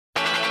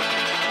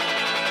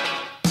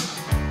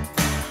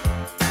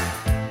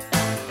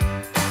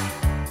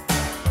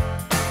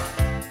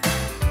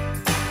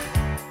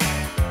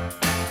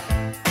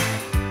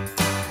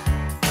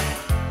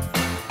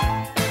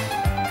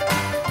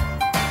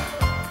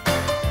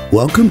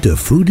Welcome to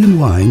Food and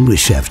Wine with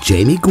Chef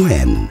Jamie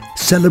Gwen.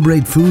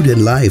 Celebrate food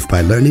and life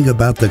by learning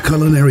about the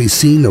culinary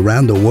scene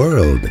around the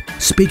world.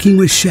 Speaking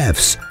with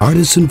chefs,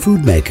 artisan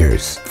food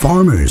makers,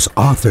 farmers,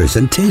 authors,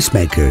 and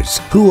tastemakers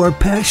who are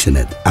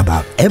passionate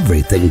about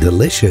everything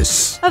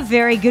delicious. A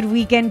very good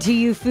weekend to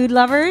you, food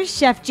lovers.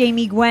 Chef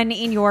Jamie Gwen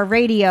in your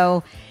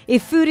radio.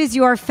 If food is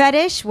your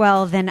fetish,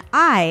 well, then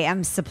I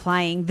am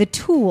supplying the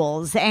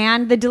tools,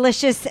 and the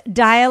delicious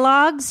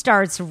dialogue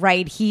starts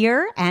right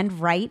here and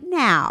right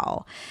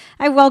now.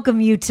 I welcome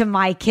you to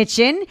my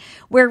kitchen,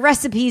 where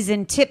recipes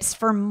and tips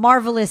for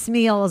marvelous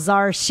meals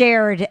are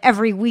shared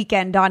every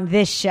weekend on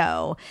this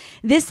show.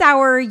 This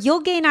hour,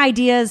 you'll gain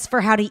ideas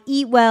for how to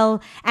eat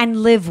well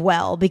and live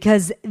well,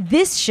 because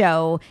this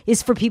show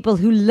is for people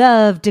who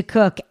love to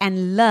cook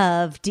and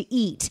love to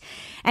eat.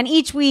 And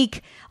each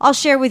week, I'll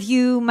share with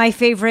you my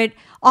favorite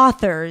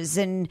authors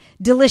and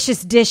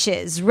delicious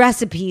dishes,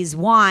 recipes,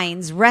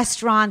 wines,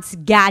 restaurants,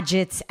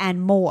 gadgets,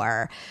 and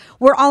more.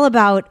 We're all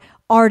about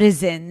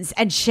artisans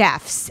and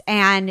chefs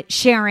and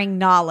sharing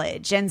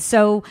knowledge. And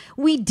so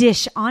we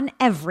dish on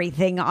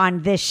everything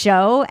on this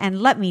show.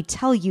 And let me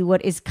tell you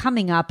what is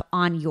coming up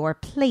on your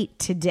plate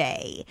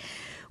today.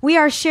 We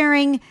are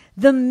sharing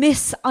the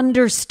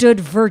misunderstood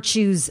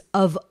virtues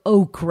of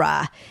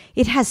okra.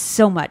 It has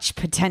so much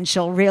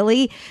potential,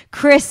 really.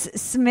 Chris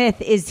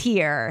Smith is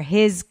here.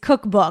 His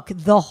cookbook,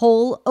 The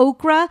Whole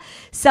Okra,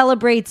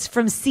 celebrates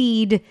from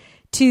seed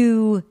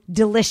to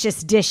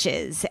delicious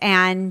dishes.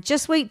 And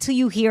just wait till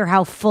you hear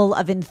how full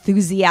of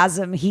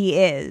enthusiasm he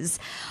is.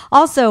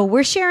 Also,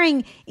 we're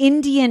sharing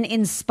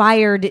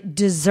Indian-inspired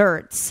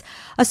desserts,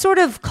 a sort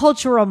of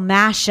cultural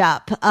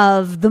mashup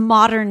of the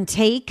modern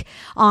take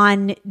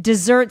on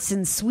desserts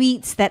and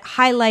sweets that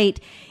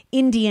highlight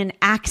Indian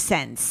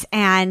accents.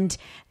 And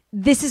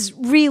this is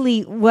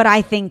really what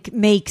I think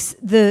makes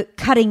the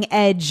cutting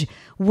edge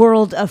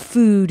world of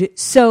food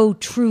so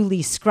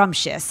truly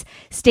scrumptious.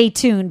 Stay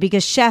tuned,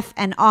 because chef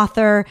and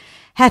author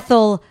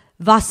Hetal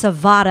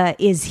Vasavada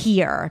is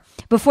here.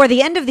 Before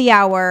the end of the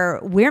hour,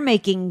 we're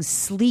making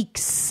sleek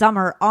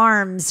summer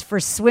arms for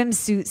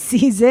swimsuit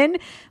season.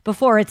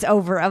 Before it's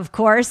over, of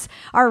course,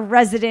 our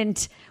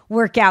resident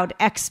workout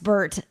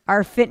expert,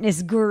 our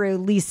fitness guru,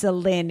 Lisa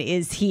Lynn,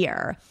 is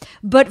here.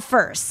 But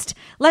first,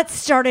 let's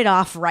start it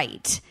off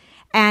right.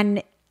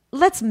 And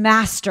let's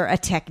master a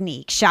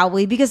technique, shall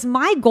we? Because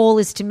my goal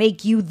is to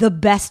make you the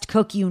best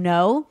cook you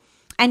know.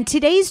 And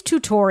today's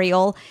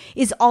tutorial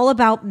is all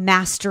about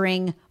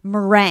mastering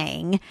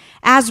meringue,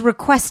 as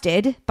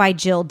requested by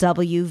Jill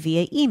W.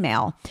 via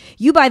email.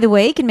 You, by the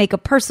way, can make a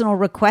personal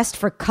request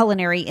for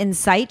culinary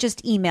insight.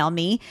 Just email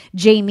me,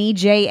 Jamie,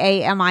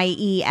 Jamie,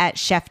 at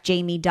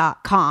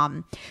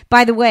chefjamie.com.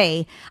 By the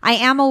way, I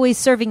am always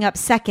serving up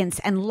seconds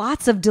and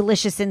lots of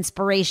delicious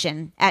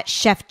inspiration at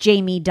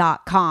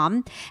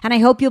chefjamie.com. And I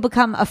hope you'll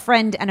become a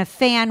friend and a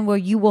fan, where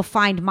you will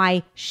find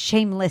my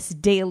shameless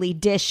daily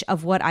dish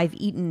of what I've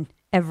eaten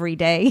every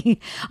day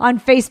on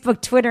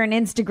Facebook, Twitter, and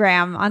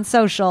Instagram, on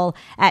social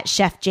at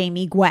Chef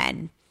Jamie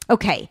Gwen.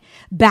 Okay,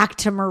 back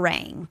to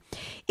meringue.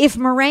 If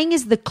meringue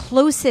is the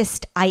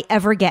closest I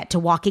ever get to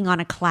walking on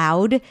a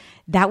cloud,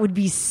 that would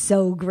be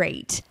so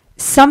great.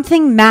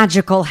 Something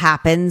magical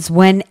happens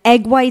when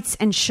egg whites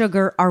and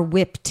sugar are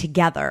whipped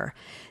together.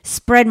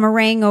 Spread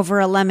meringue over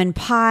a lemon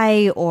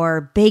pie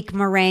or bake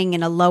meringue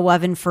in a low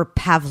oven for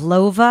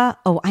pavlova.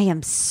 Oh, I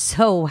am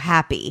so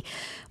happy.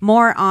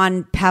 More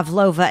on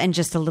pavlova in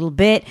just a little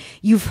bit.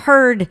 You've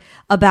heard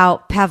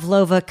about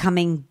pavlova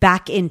coming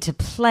back into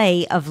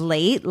play of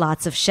late.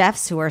 Lots of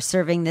chefs who are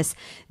serving this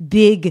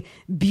big,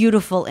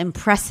 beautiful,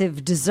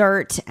 impressive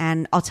dessert,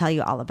 and I'll tell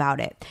you all about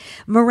it.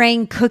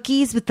 Meringue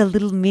cookies with the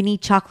little mini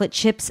chocolate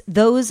chips,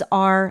 those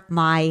are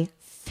my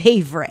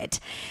favorite.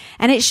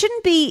 And it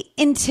shouldn't be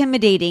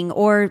intimidating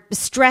or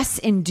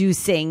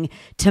stress-inducing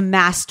to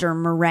master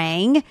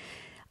meringue.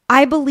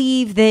 I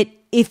believe that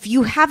if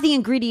you have the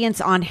ingredients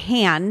on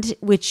hand,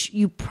 which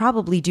you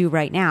probably do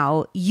right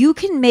now, you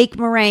can make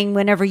meringue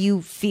whenever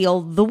you feel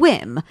the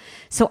whim.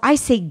 So I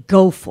say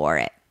go for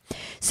it.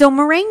 So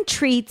meringue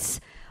treats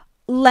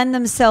lend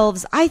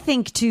themselves, I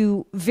think,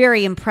 to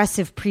very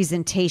impressive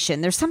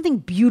presentation. There's something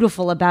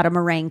beautiful about a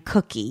meringue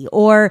cookie.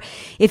 Or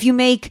if you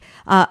make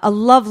a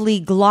lovely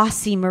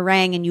glossy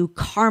meringue and you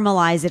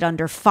caramelize it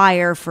under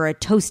fire for a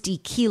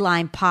toasty key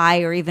lime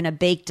pie or even a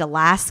baked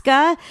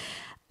Alaska,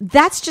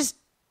 that's just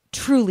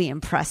truly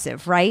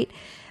impressive, right?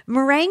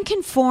 Meringue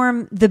can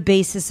form the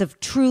basis of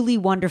truly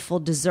wonderful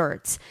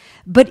desserts,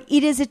 but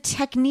it is a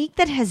technique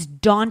that has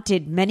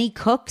daunted many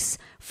cooks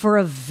for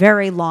a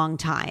very long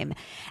time.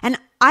 And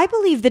I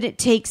believe that it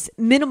takes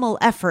minimal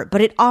effort,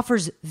 but it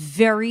offers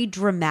very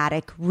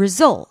dramatic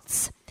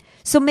results.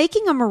 So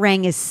making a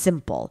meringue is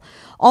simple.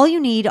 All you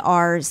need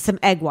are some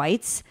egg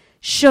whites,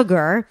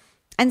 sugar,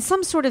 and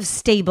some sort of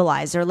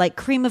stabilizer like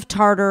cream of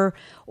tartar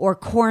or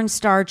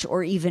cornstarch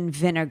or even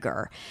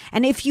vinegar.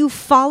 And if you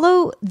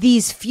follow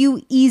these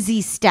few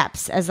easy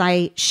steps as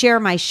I share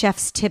my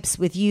chef's tips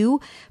with you,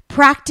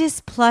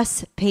 practice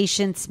plus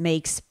patience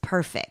makes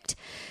perfect.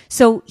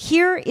 So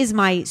here is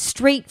my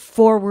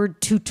straightforward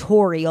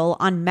tutorial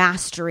on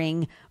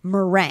mastering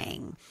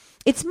meringue.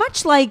 It's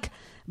much like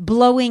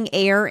blowing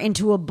air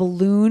into a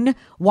balloon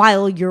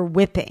while you're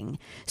whipping.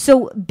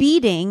 So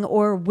beating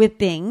or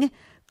whipping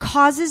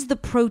causes the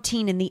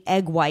protein in the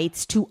egg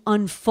whites to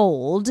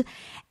unfold,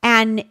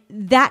 and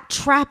that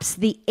traps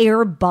the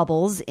air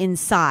bubbles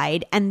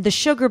inside. And the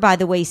sugar, by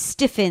the way,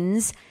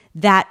 stiffens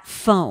that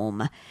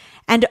foam.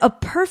 And a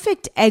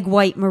perfect egg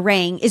white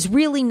meringue is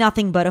really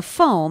nothing but a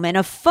foam, and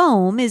a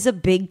foam is a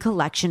big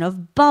collection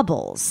of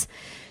bubbles.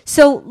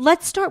 So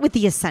let's start with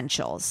the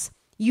essentials.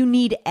 You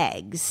need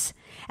eggs.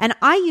 And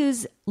I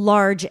use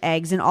large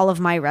eggs in all of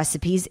my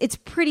recipes. It's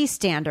pretty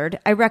standard.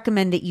 I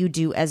recommend that you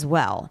do as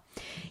well.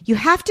 You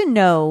have to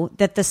know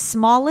that the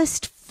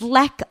smallest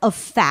fleck of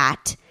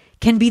fat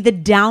can be the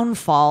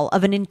downfall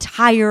of an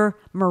entire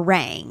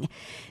meringue.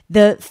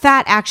 The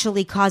fat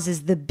actually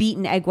causes the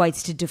beaten egg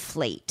whites to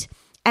deflate.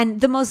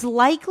 And the most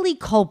likely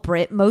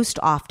culprit most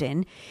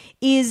often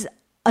is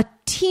a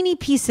teeny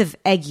piece of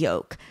egg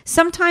yolk,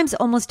 sometimes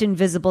almost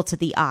invisible to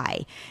the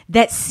eye,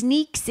 that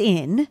sneaks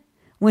in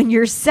when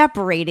you're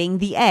separating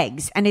the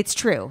eggs. And it's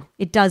true,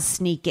 it does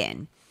sneak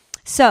in.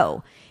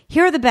 So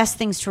here are the best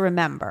things to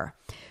remember.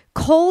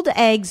 Cold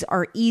eggs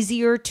are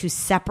easier to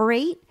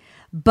separate,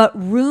 but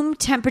room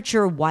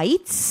temperature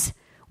whites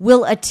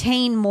will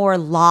attain more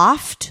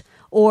loft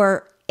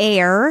or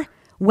air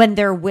when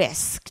they're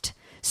whisked.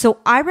 So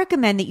I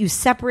recommend that you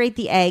separate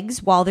the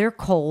eggs while they're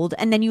cold,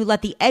 and then you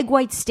let the egg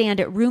whites stand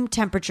at room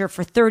temperature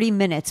for 30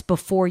 minutes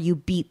before you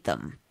beat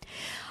them.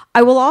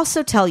 I will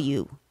also tell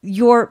you,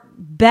 your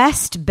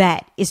best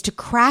bet is to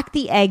crack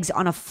the eggs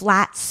on a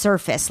flat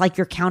surface like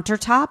your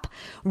countertop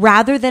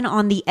rather than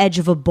on the edge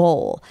of a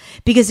bowl,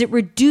 because it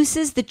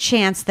reduces the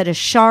chance that a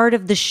shard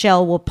of the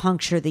shell will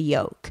puncture the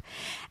yolk.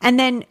 And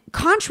then,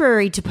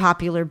 contrary to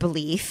popular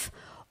belief,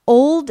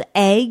 old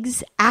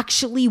eggs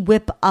actually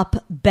whip up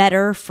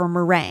better for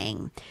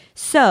meringue.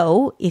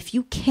 So, if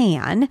you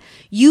can,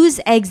 use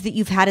eggs that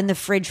you've had in the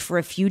fridge for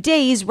a few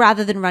days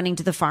rather than running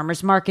to the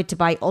farmer's market to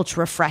buy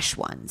ultra fresh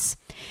ones.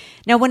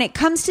 Now, when it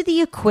comes to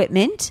the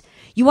equipment,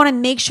 you want to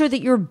make sure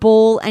that your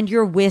bowl and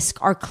your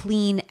whisk are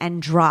clean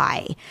and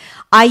dry.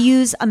 I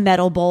use a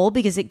metal bowl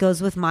because it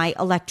goes with my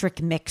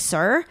electric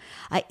mixer.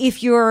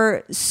 If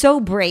you're so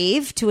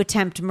brave to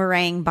attempt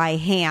meringue by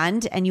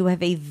hand and you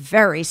have a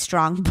very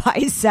strong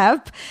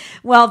bicep,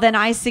 well, then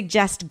I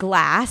suggest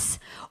glass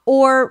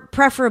or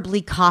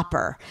preferably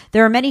copper.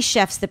 There are many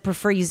chefs that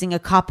prefer using a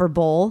copper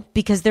bowl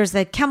because there's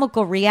a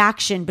chemical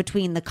reaction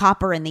between the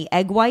copper and the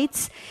egg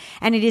whites,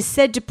 and it is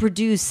said to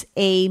produce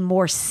a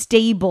more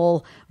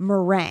stable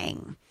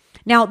meringue.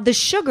 Now, the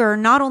sugar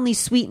not only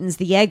sweetens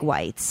the egg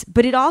whites,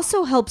 but it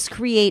also helps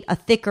create a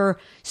thicker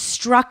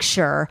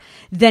structure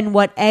than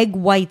what egg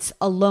whites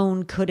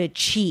alone could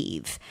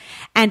achieve.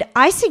 And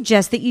I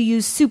suggest that you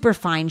use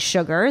superfine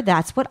sugar.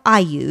 That's what I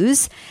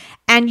use.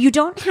 And you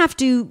don't have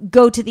to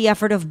go to the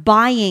effort of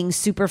buying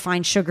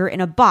superfine sugar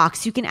in a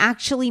box. You can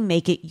actually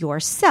make it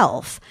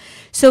yourself.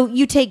 So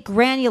you take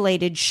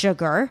granulated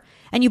sugar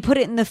and you put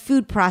it in the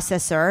food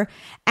processor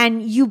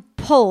and you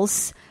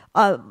pulse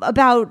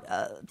about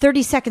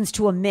 30 seconds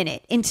to a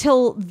minute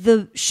until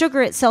the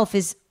sugar itself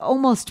is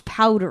almost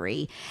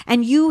powdery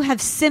and you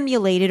have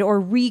simulated or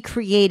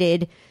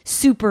recreated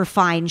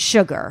superfine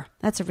sugar.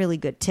 That's a really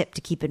good tip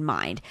to keep in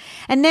mind.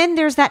 And then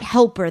there's that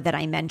helper that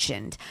I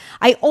mentioned.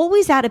 I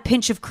always add a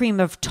pinch of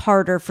cream of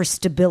tartar for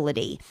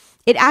stability.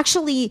 It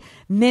actually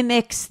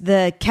mimics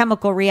the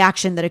chemical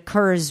reaction that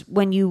occurs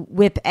when you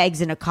whip eggs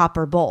in a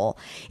copper bowl.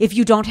 If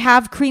you don't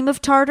have cream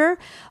of tartar,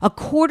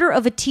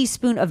 1/4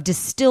 teaspoon of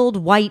distilled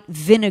white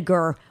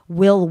vinegar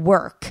will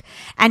work.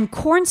 And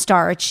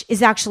cornstarch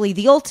is actually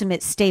the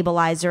ultimate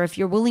stabilizer if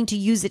you're willing to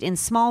use it in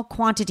small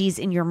quantities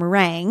in your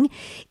meringue.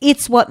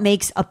 It's what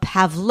makes a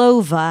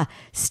pavlova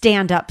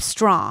stand up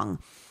strong.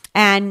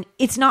 And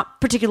it's not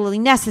particularly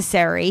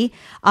necessary,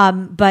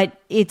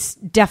 but it's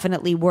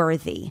definitely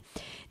worthy.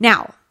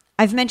 Now,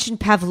 I've mentioned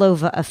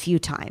pavlova a few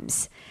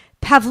times.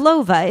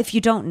 Pavlova, if you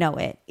don't know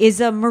it,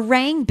 is a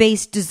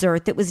meringue-based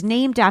dessert that was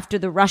named after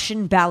the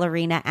Russian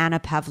ballerina Anna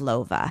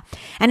Pavlova.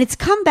 And it's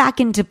come back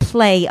into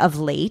play of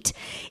late.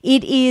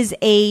 It is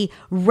a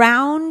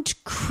round,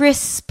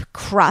 crisp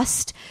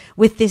crust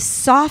with this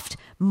soft,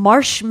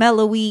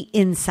 marshmallowy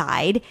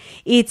inside.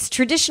 It's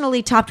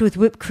traditionally topped with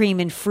whipped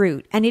cream and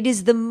fruit, and it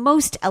is the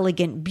most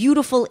elegant,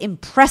 beautiful,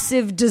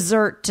 impressive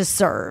dessert to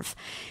serve.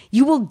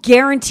 You will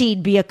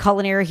guaranteed be a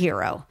culinary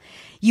hero.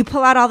 You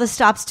pull out all the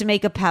stops to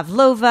make a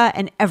pavlova,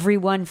 and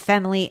everyone,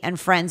 family, and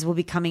friends will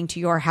be coming to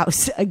your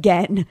house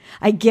again.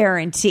 I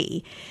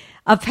guarantee.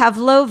 A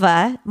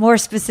pavlova, more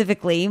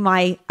specifically,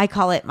 I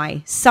call it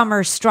my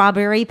summer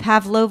strawberry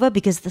pavlova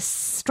because the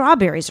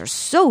strawberries are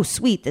so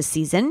sweet this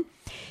season,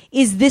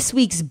 is this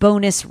week's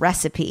bonus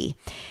recipe.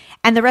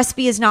 And the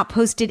recipe is not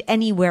posted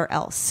anywhere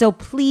else. So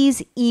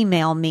please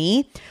email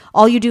me.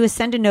 All you do is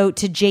send a note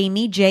to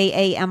Jamie,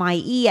 Jamie,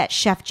 at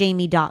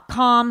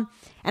chefjamie.com,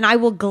 and I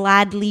will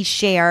gladly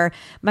share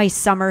my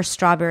summer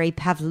strawberry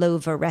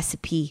pavlova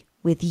recipe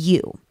with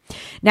you.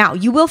 Now,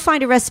 you will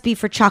find a recipe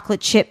for chocolate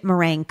chip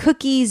meringue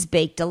cookies,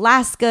 baked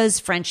Alaskas,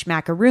 French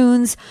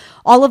macaroons,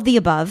 all of the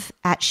above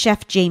at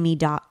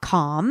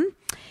chefjamie.com.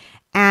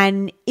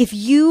 And if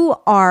you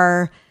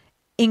are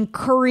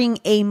incurring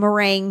a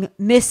meringue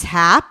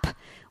mishap,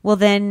 well,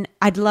 then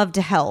I'd love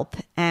to help,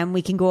 and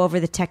we can go over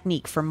the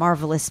technique for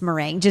marvelous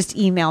meringue. Just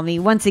email me,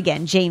 once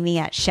again, Jamie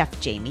at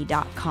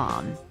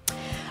chefjamie.com.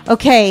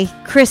 Okay,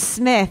 Chris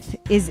Smith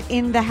is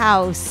in the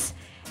house,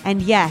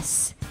 and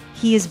yes,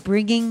 he is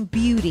bringing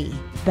beauty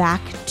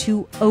back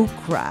to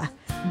okra.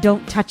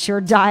 Don't touch your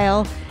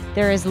dial.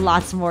 There is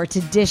lots more to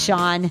dish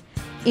on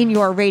in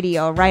your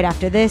radio right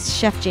after this.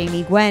 Chef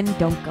Jamie Gwen,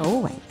 don't go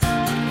away.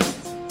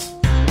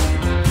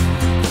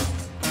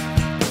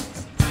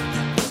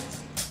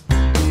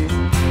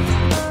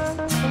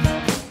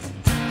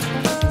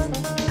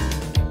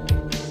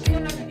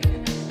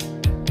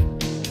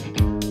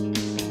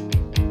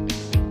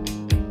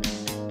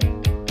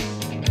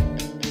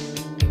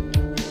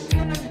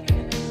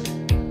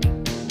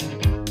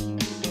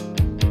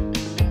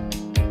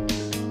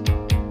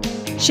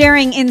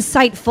 Sharing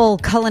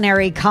insightful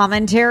culinary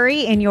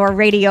commentary in your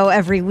radio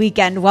every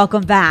weekend.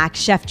 Welcome back.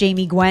 Chef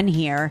Jamie Gwen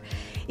here.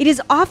 It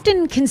is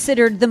often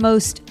considered the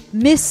most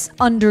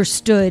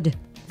misunderstood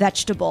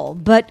vegetable,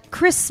 but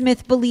Chris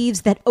Smith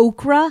believes that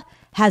okra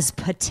has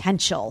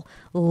potential,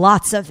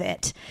 lots of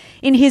it.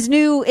 In his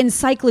new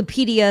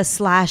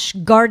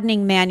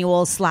encyclopedia/gardening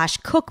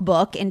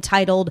manual/cookbook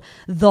entitled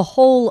The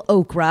Whole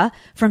Okra,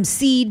 From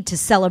Seed to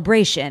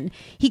Celebration,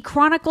 he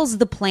chronicles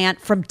the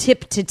plant from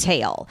tip to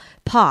tail,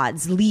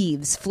 pods,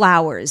 leaves,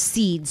 flowers,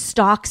 seeds,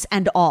 stalks,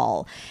 and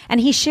all. And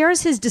he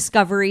shares his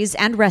discoveries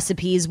and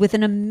recipes with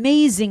an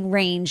amazing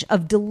range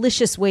of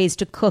delicious ways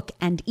to cook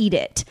and eat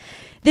it.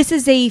 This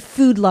is a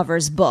food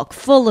lover's book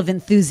full of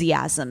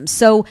enthusiasm,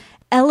 so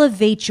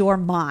elevate your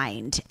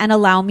mind and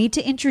allow me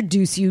to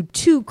introduce you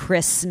to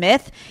Chris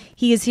Smith.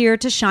 He is here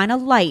to shine a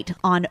light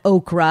on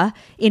okra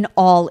in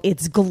all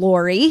its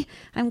glory.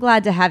 I'm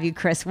glad to have you,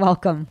 Chris.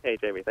 Welcome. Hey,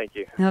 Jamie. Thank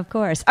you. Of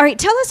course. All right.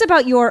 Tell us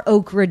about your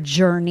okra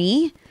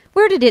journey.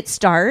 Where did it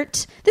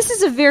start? This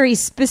is a very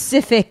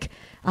specific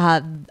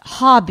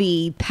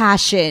hobby,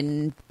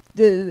 passion,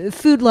 the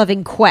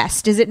food-loving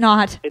quest, is it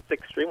not? It's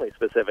extremely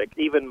specific,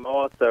 even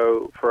more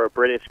so for a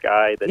British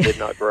guy that did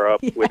not grow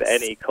up Yes. with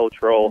any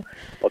cultural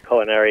or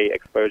culinary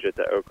exposure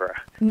to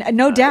okra.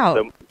 No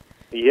doubt.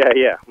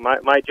 Yeah.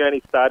 My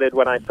journey started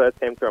when I first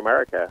came to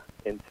America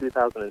in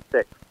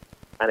 2006,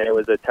 and it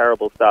was a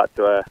terrible start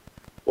to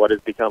what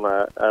has become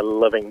a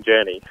loving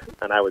journey.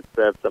 And I was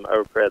served some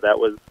okra that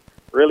was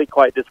really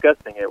quite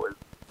disgusting. It was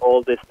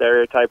all the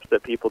stereotypes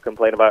that people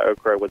complain about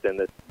okra was in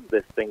this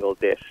single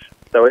dish.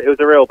 So it was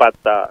a real bad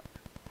start,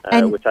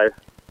 which I've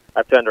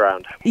turned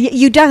around.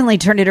 You definitely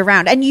turned it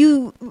around. And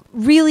you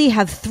really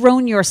have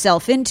thrown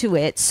yourself into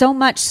it, so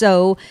much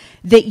so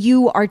that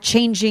you are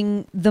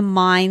changing the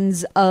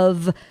minds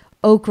of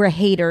okra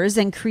haters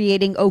and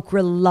creating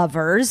okra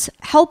lovers.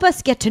 Help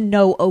us get to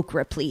know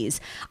okra,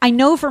 please. I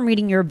know from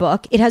reading your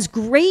book, it has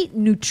great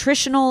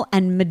nutritional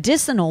and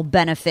medicinal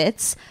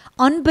benefits,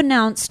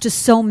 unbeknownst to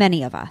so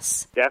many of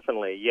us.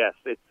 Definitely, yes.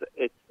 It's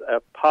a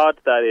pod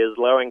that is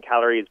low in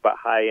calories but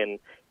high in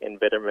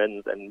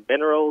vitamins and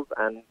minerals,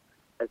 and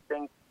I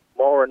think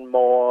more and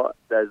more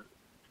there's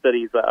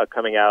studies that are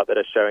coming out that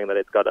are showing that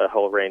it's got a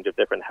whole range of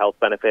different health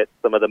benefits.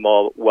 Some of the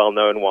more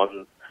well-known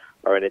ones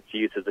are in its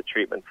use as a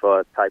treatment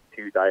for type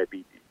 2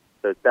 diabetes.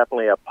 So it's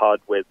definitely a pod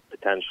with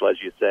potential, as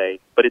you say,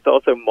 but it's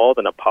also more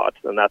than a pod,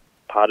 and that's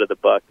part of the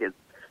book is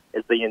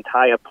the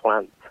entire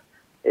plant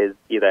is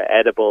either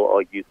edible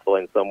or useful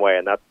in some way,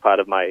 and that's part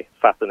of my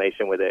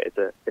fascination with it.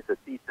 It's a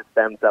seed to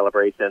stem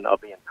celebration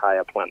of the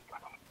entire plant.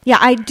 Yeah,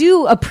 I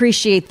do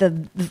appreciate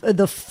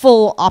the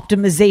full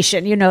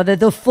optimization,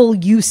 the full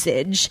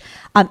usage.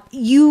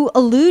 You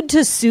allude to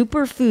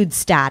superfood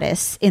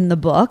status in the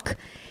book.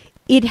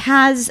 It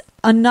has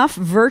enough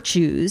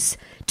virtues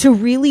to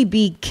really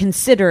be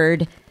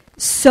considered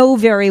so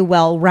very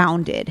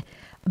well-rounded,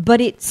 but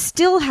it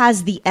still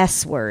has the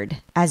S word,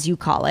 as you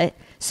call it.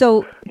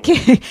 So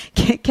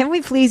can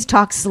we please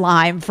talk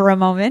slime for a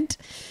moment?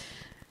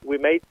 We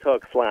may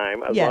talk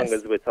slime as Yes. long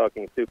as we're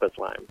talking super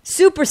slime.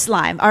 Super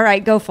slime. All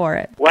right, go for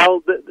it.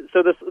 Well,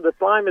 the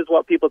slime is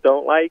what people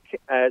don't like.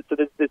 So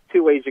there's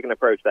two ways you can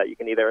approach that. You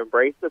can either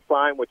embrace the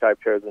slime, which I've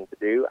chosen to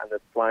do, and the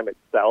slime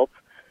itself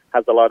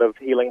has a lot of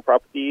healing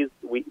properties.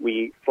 We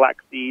eat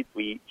flax seeds,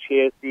 we eat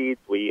chia seeds,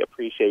 we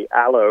appreciate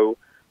aloe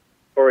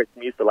for its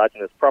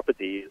mucilaginous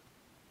properties.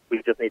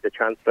 We just need to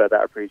transfer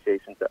that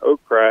appreciation to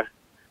okra.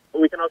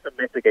 But we can also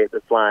mitigate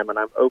the slime, and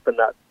I've opened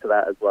to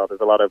that as well.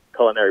 There's a lot of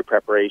culinary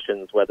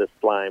preparations where the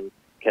slime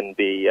can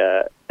be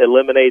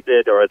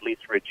eliminated or at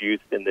least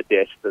reduced in the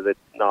dish so that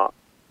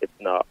it's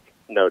not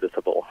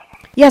noticeable.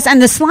 Yes,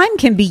 and the slime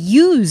can be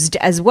used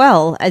as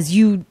well, as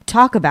you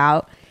talk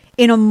about,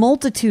 in a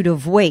multitude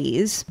of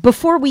ways.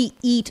 Before we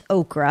eat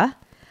okra,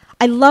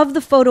 I love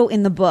the photo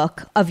in the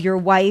book of your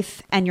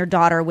wife and your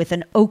daughter with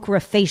an okra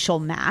facial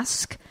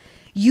mask.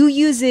 You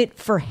use it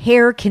for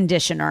hair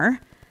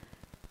conditioner.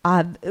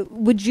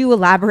 Would you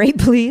elaborate,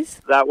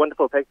 please? That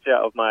wonderful picture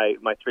of my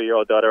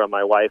 3-year-old daughter and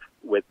my wife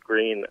with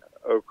green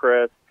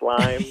ochre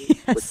slime,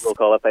 Yes. which we'll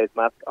call a face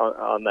mask,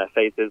 on their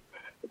faces,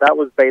 that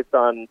was based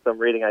on some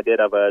reading I did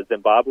of a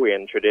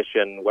Zimbabwean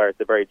tradition where it's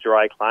a very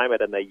dry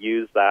climate and they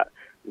use that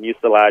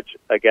mucilage,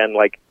 again,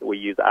 like we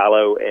use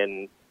aloe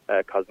in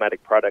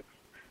cosmetic products,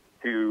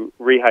 to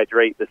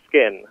rehydrate the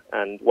skin.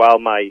 And while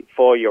my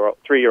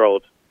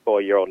 3-year-old,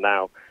 4-year-old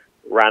now,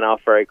 ran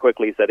off very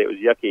quickly, said it was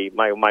yucky,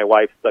 my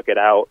wife stuck it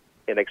out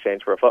in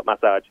exchange for a foot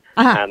massage.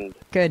 And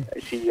good.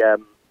 She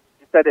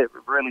said it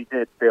really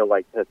did feel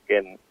like her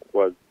skin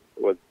was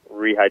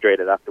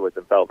rehydrated afterwards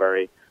and felt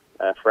very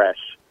fresh.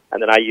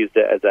 And then I used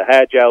it as a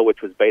hair gel,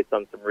 which was based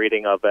on some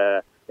reading of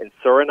in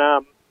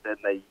Suriname. Then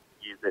they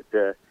use it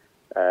to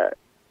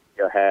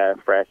your hair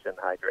fresh and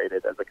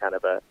hydrated as a kind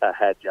of a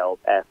hair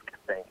gel-esque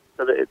thing.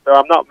 So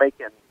I'm not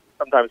making,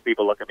 sometimes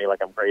people look at me like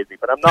I'm crazy,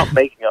 but I'm not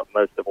making up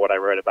most of what I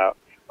wrote about.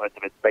 Most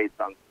of it's based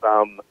on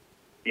some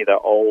either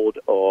old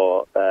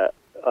or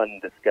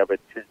undiscovered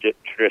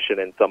tradition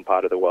in some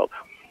part of the world.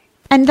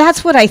 And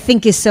that's what I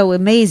think is so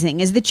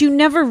amazing, is that you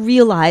never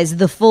realize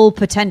the full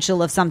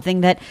potential of something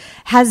that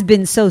has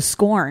been so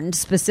scorned,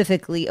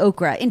 specifically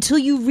okra, until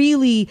you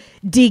really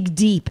dig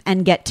deep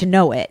and get to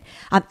know it.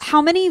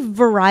 How many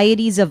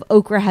varieties of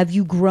okra have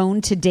you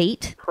grown to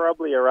date?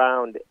 Probably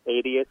around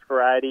 80-ish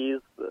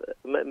varieties,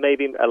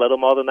 maybe a little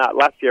more than that.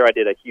 Last year I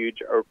did a huge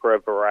okra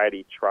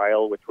variety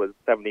trial, which was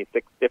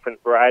 76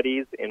 different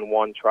varieties in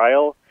one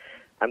trial.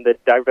 And the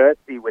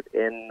diversity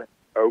within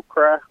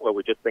okra, where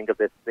we just think of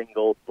this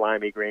single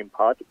slimy green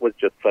pod, was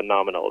just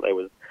phenomenal. It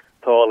was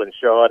tall and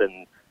short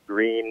and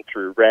green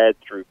through red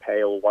through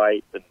pale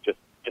white, and just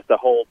a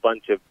whole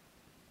bunch of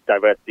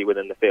diversity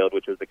within the field,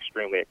 which was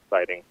extremely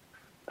exciting.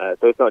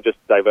 So it's not just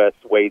diverse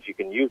ways you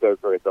can use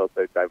okra, it's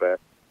also diverse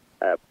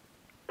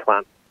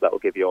plants that will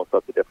give you all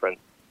sorts of different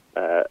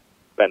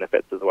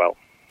benefits as well.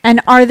 And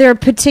are there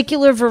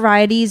particular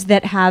varieties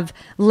that have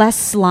less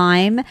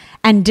slime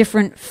and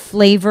different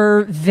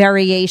flavor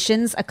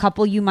variations? A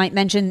couple you might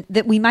mention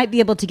that we might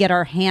be able to get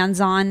our hands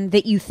on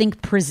that you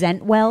think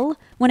present well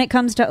when it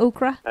comes to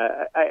okra?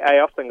 I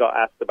often got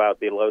asked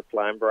about the low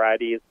slime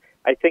varieties.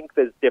 I think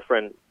there's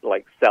different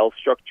cell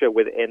structure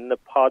within the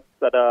pods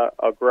that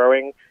are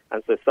growing,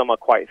 and so some are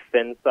quite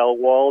thin cell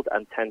walled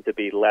and tend to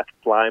be less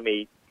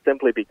slimy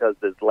simply because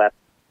there's less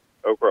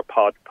okra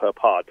pod per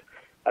pod,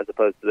 as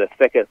opposed to the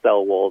thicker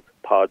cell-walled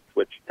pods,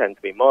 which tend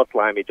to be more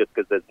slimy just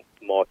because there's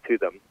more to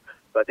them.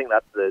 So I think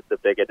that's the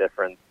bigger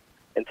difference.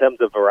 In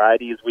terms of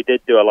varieties, we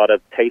did do a lot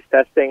of taste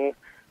testing,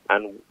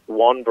 and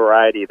one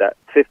variety that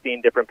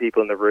 15 different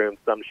people in the room,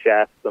 some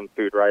chefs, some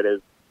food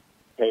writers,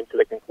 came to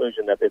the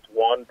conclusion that this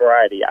one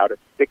variety out of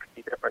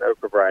 60 different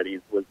okra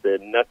varieties was the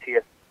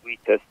nuttiest,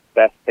 sweetest,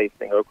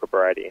 best-tasting okra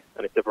variety.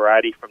 And it's a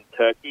variety from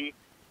Turkey,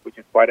 which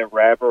is quite a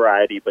rare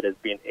variety, but has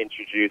been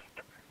introduced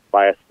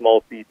by a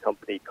small seed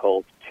company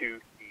called Two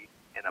Seeds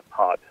in a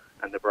Pod.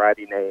 And the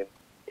variety name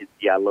is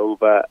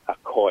Yalova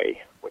Akkoy,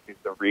 which is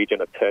the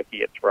region of Turkey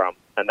it's from.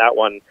 And that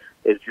one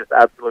is just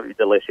absolutely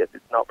delicious.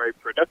 It's not very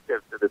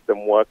productive, so there's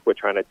some work we're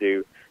trying to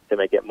do to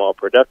make it more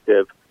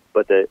productive,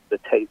 but the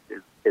taste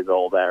is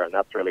all there, and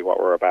that's really what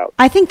we're about.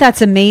 I think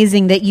that's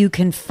amazing that you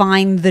can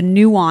find the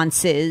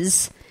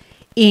nuances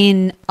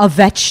in a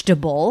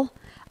vegetable.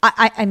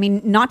 I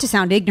mean, not to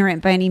sound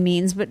ignorant by any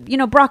means, but,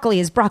 broccoli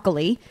is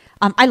broccoli.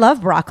 I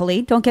love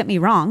broccoli, don't get me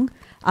wrong.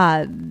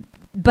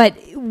 But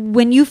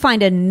when you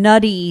find a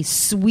nutty,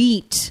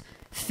 sweet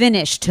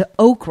finish to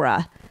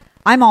okra,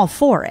 I'm all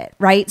for it,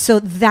 right? So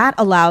that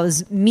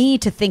allows me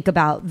to think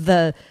about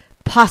the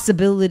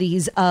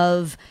possibilities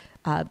of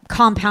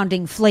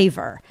compounding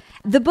flavor.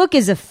 The book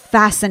is a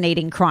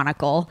fascinating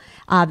chronicle,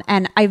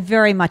 and I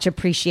very much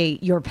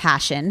appreciate your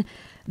passion.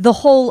 The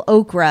Whole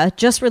Okra,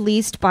 just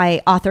released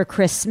by author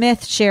Chris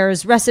Smith,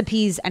 shares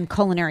recipes and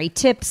culinary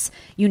tips,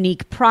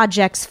 unique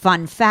projects,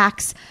 fun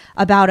facts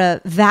about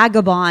a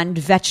vagabond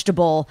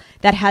vegetable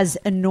that has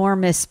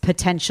enormous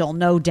potential,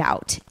 no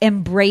doubt.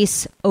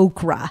 Embrace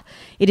okra.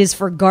 It is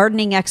for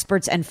gardening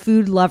experts and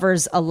food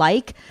lovers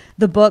alike.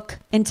 The book,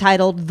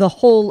 entitled The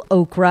Whole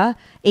Okra,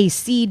 A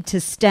Seed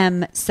to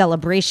Stem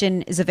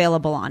Celebration, is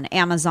available on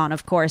Amazon,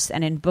 of course,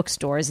 and in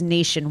bookstores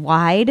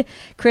nationwide.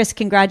 Chris,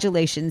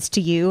 congratulations to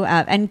you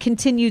and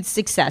continued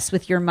success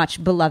with your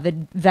much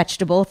beloved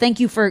vegetable. Thank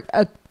you for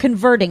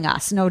converting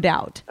us, no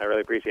doubt. I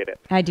really appreciate it.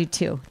 I do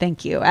too.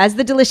 Thank you. As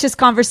the delicious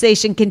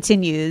conversation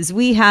continues,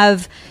 we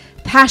have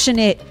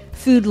passionate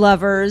food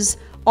lovers,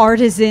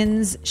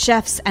 artisans,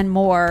 chefs, and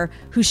more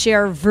who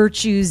share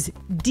virtues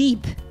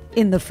deep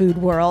in the food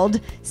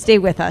world. Stay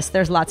with us.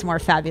 There's lots more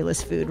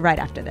fabulous food right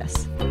after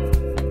this.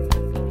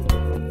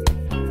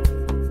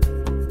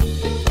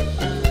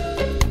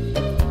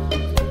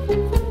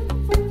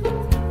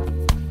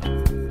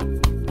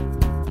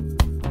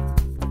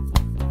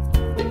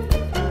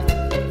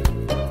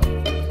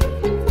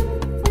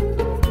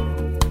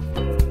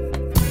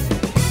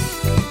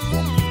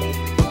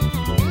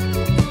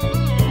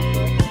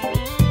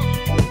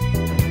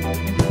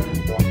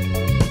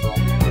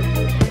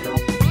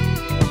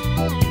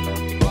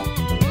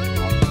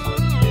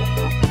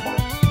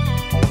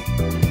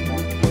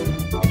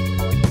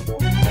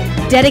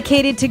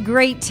 Dedicated to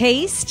great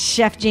taste,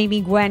 Chef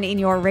Jamie Gwen in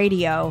your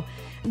radio.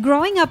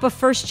 Growing up a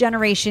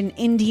first-generation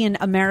Indian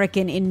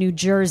American in New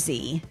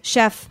Jersey,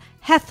 Chef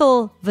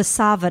Hethel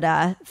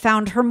Vasavada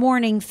found her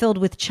morning filled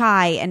with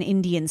chai and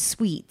Indian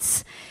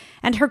sweets.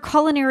 And her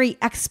culinary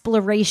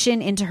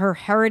exploration into her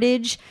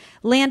heritage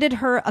landed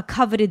her a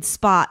coveted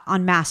spot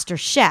on Master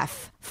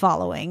Chef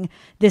following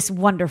this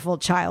wonderful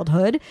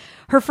childhood.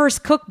 Her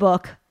first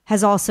cookbook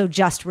has also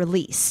just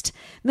released.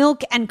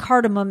 Milk and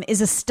Cardamom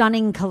is a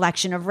stunning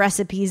collection of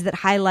recipes that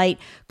highlight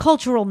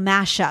cultural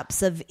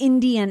mashups of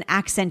Indian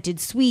accented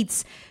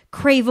sweets,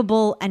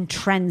 craveable and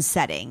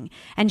trend-setting.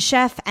 And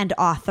chef and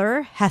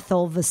author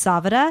Hethel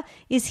Vasavada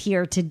is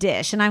here to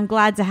dish, and I'm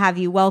glad to have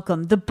you.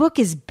 Welcome. The book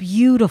is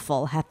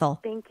beautiful,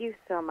 Hethel. Thank you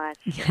so much.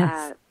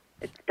 Yes.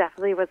 It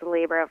definitely was a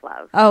labor of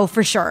love. Oh,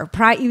 for sure.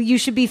 Pride. You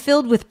should be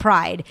filled with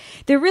pride.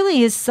 There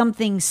really is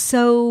something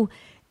so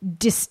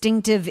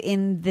distinctive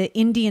in the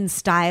Indian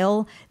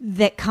style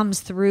that comes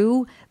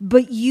through,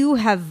 but you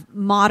have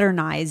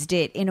modernized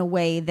it in a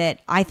way that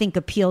I think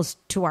appeals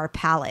to our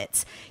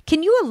palates.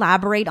 Can you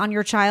elaborate on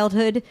your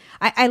childhood?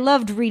 I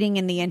loved reading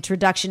in the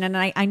introduction, and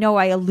I know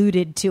I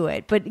alluded to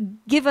it, but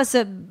give us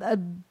a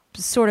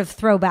sort of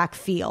throwback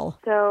feel.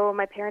 So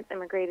my parents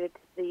immigrated to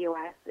the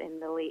U.S. in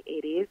the late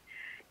 80s,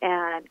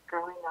 and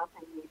growing up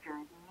in New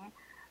Jersey,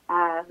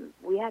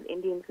 we had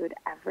Indian food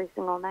every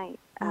single night.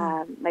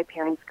 My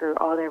parents grew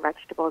all their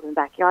vegetables in the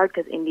backyard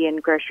because Indian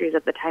groceries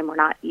at the time were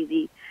not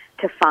easy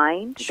to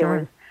find. Sure. There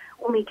was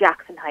only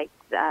Jackson Heights.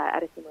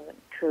 Edison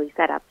wasn't truly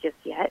set up just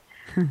yet,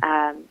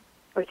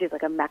 which is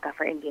like a mecca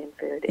for Indian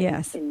food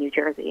in New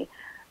Jersey.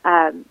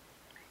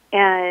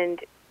 And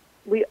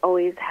we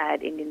always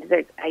had Indian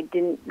desserts. I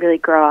didn't really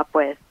grow up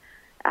with,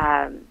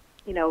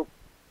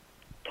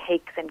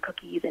 cakes and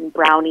cookies and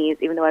brownies,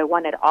 even though I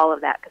wanted all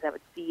of that because I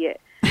would see it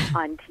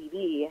on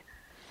TV.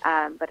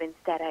 But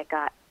instead I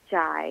got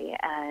chai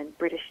and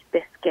British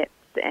biscuits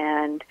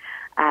and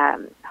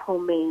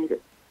homemade,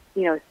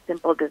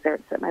 simple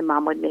desserts that my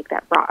mom would make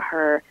that brought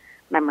her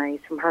memories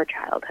from her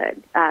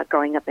childhood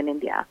growing up in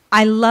India.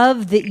 I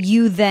love that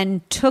you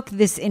then took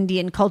this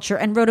Indian culture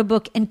and wrote a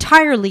book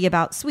entirely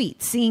about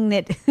sweets, seeing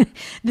that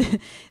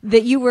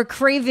that you were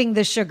craving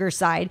the sugar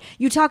side.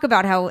 You talk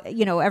about how,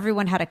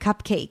 everyone had a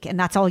cupcake and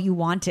that's all you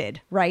wanted,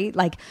 right?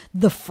 Like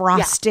the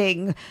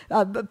frosting,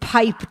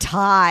 pipe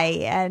tie.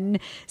 And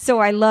so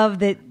I love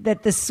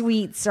that the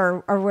sweets are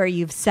where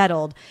you've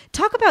settled.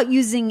 Talk about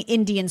using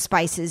Indian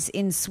spices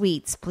in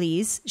sweets,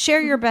 please. Share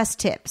your best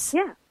tips.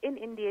 Yeah. In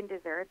Indian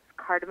desserts,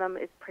 cardamom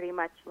is pretty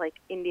much like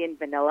Indian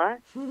vanilla.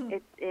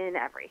 It's in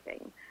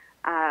everything.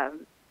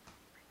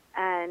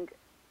 And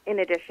in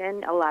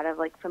addition, a lot of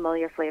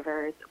familiar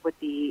flavors would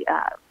be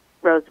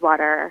rose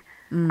water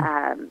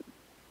and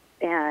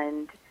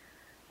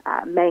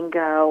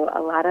mango,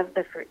 a lot of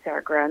the fruits that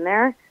are grown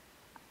there.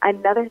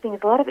 Another thing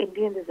is a lot of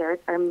Indian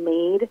desserts are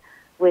made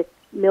with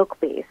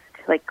milk-based,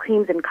 like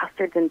creams and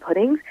custards and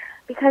puddings,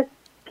 because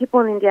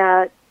people in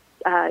India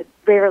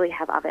rarely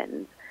have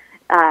ovens.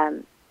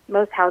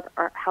 Most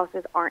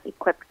houses aren't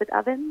equipped with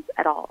ovens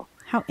at all.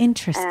 How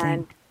interesting.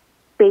 And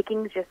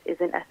baking just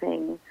isn't a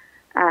thing.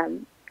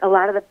 A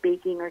lot of the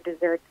baking or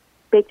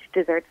baked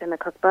desserts in the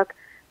cookbook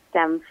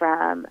stem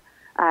from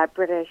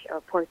British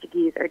or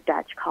Portuguese or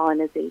Dutch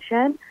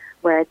colonization,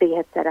 where they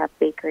had set up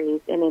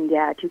bakeries in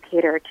India to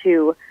cater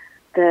to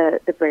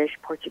the British,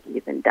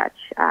 Portuguese, and Dutch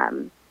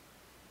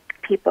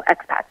people,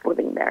 expats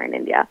living there in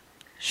India.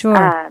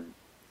 Sure.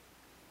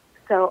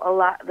 So a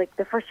lot,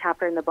 the first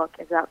chapter in the book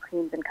is about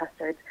creams and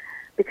custards,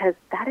 because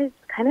that is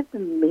kind of the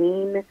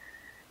main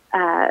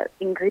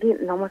ingredient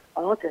in almost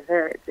all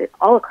desserts. It's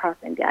all across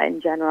India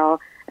in general,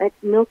 and it's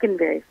milk in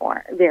various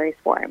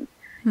forms.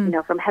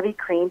 From heavy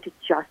cream to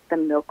just the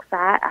milk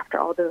fat after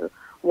all the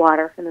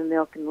water from the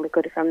milk and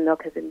liquid from the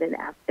milk has been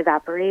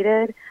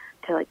evaporated,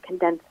 to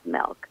condensed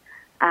milk,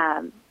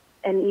 and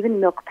even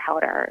milk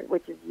powder,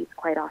 which is used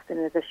quite often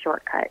as a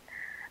shortcut.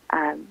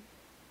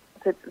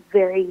 So it's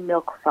very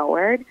milk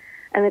forward.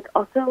 And it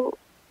also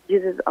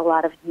uses a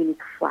lot of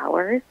unique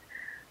flours.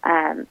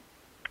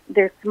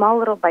 There's small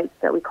little bites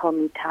that we call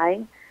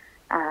mithai,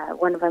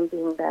 one of them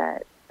being the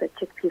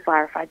chickpea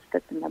flour fudge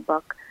that's in the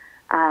book,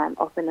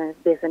 also known as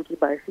besan ki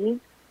barfi,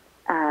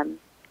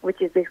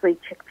 which is basically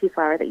chickpea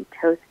flour that you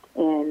toast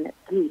in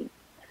ghee.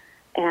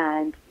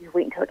 And you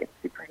wait until it gets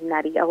super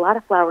nutty. A lot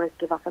of flours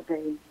give off a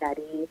very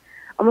nutty,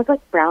 almost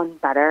like brown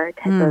butter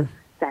type of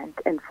scent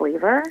and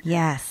flavor.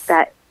 Yes.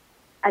 That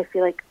I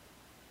feel like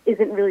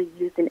isn't really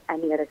used in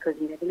any other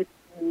cuisine. I think it's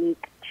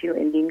unique to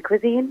Indian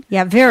cuisine.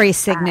 Yeah, very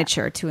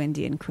signature to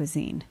Indian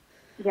cuisine.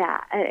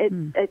 Yeah,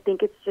 I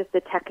think it's just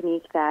a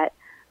technique that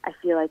I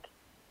feel like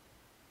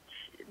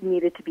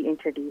needed to be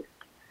introduced,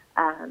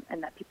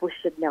 and that people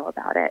should know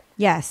about it.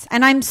 Yes,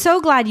 and I'm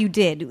so glad you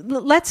did.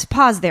 Let's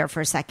pause there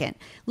for a second.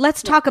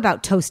 Let's talk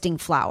about toasting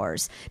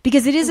flours,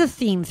 because it is a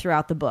theme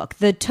throughout the book.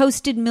 The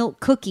toasted milk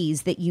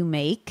cookies that you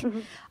make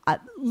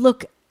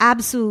look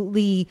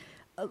absolutely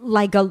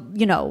like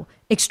a,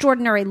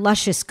 extraordinary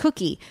luscious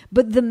cookie,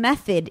 but the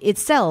method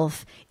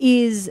itself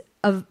is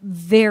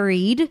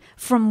varied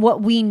from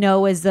what we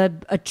know as a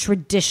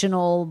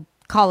traditional,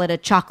 call it a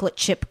chocolate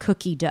chip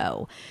cookie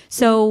dough.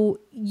 So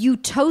you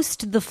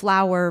toast the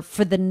flour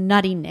for the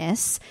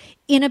nuttiness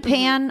in a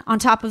pan on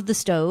top of the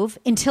stove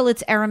until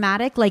it's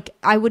aromatic. Like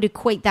I would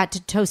equate that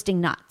to toasting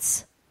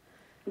nuts.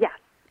 Yes.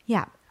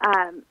 Yeah.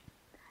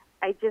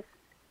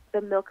 The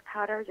milk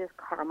powder just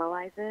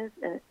caramelizes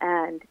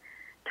and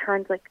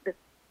turns like this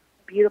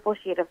beautiful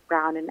shade of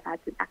brown and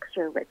adds an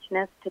extra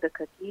richness to the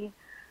cookie.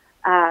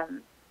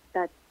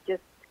 That's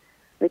just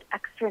like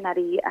extra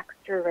nutty,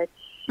 extra rich.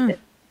 It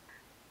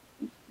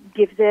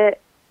gives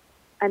it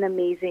an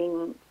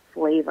amazing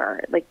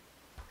flavor, like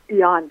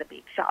beyond the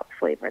bake shop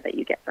flavor that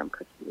you get from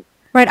cookies.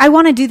 Right. I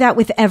want to do that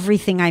with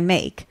everything I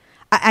make.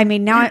 I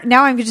mean, now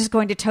I'm just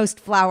going to toast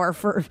flour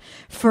for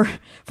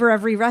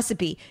every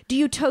recipe. Do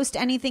you toast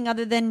anything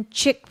other than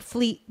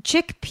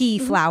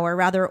chickpea flour,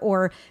 rather,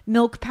 or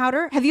milk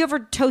powder? Have you ever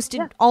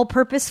toasted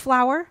all-purpose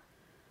flour?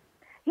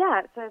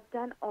 Yeah, so I've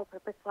done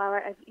all-purpose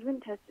flour. I've even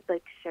toasted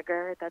like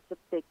sugar. That's a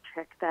big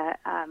trick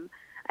that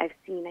I've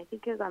seen. I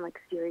think it was on like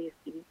Serious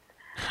Eats,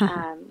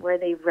 where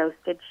they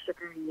roasted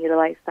sugar and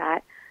utilized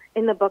that.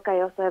 In the book, I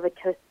also have a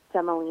toasted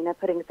semolina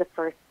pudding. It's the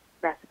first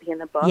recipe in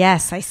the book.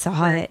 Yes, I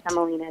saw it.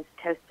 Semolina is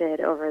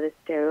toasted over the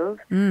stove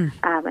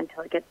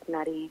until it gets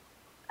nutty.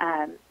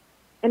 And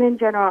in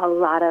general, a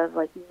lot of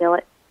like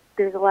millet.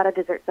 There's a lot of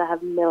desserts that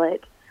have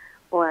millet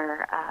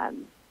or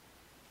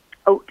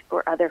oat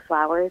or other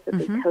flours that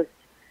they toast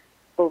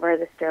over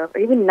the stove,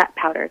 or even nut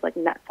powders, like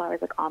nut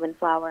flours, like almond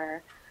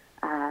flour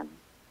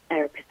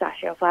or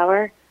pistachio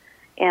flour,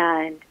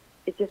 and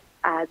it just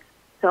adds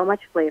so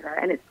much flavor.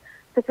 And it's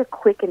such a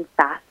quick and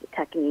fast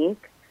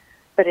technique,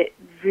 but it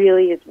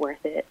really is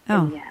worth it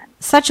in the end.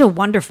 Such a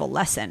wonderful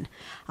lesson.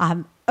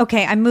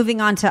 Okay, I'm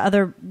moving on to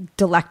other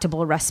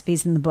delectable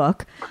recipes in the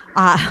book.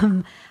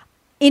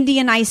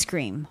 Indian ice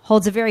cream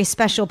holds a very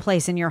special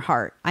place in your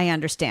heart, I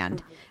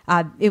understand.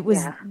 It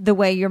was the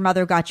way your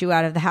mother got you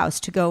out of the house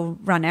to go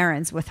run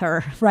errands with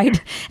her,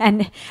 right?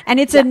 And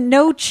it's a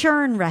no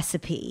churn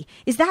recipe.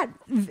 Is that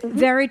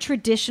very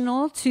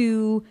traditional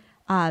to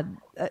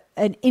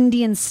an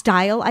Indian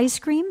style ice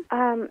cream?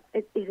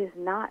 It is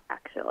not,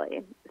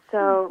 actually.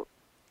 So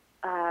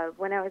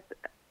when I was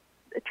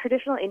a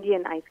traditional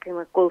Indian ice cream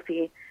with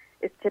kulfi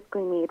is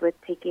typically made with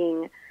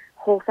taking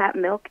whole fat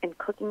milk and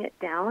cooking it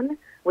down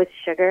with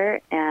sugar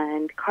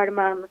and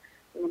cardamom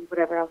and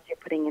whatever else you're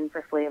putting in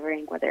for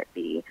flavoring, whether it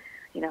be,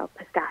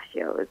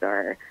 pistachios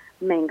or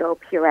mango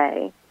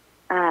puree.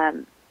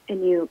 And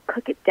you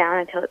cook it down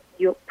until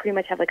you pretty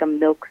much have like a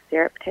milk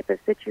syrup type of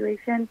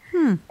situation.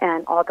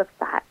 And all the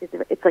fat,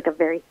 it's like a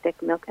very thick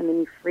milk, and then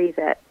you freeze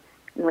it.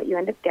 And what you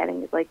end up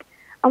getting is like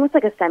almost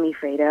like a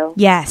semi-Freddo.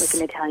 Yes.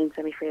 Like an Italian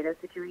semi-Freddo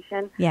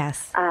situation.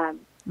 Yes. I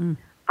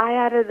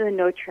added the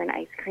no-churn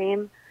ice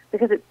cream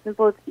because it's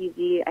simple, it's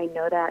easy. I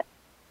know that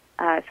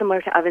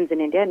similar to ovens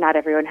in India, not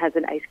everyone has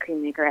an ice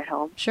cream maker at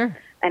home. Sure.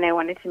 And I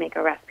wanted to make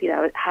a recipe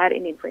that had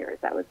Indian flavors,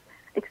 that was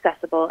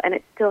accessible, and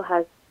it still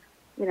has,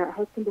 it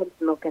has condensed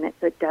milk in it,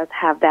 so it does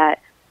have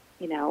that,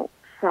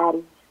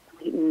 fatty,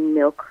 sweetened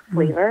milk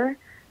flavor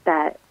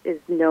that is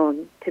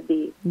known to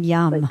be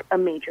Yum. like a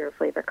major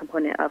flavor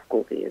component of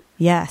kulfis.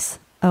 Yes.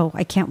 Oh,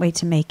 I can't wait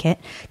to make it.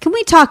 Can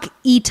we talk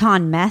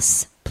Eton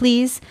mess,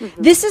 please?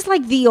 This is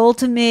like the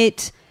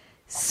ultimate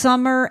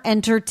summer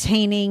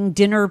entertaining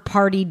dinner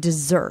party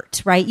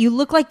dessert, right? You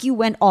look like you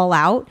went all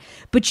out,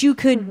 but you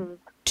could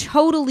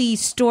totally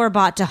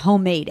store-bought to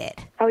homemade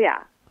it. Oh,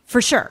 yeah.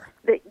 For sure.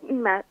 The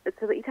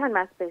Eton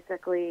mess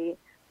basically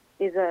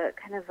is a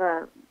kind of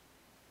a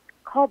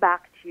callback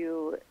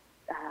to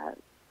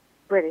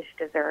British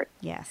dessert.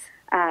 Yes.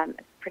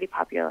 It's pretty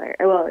popular.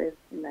 Well, it was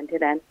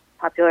invented and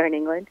popular in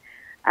England.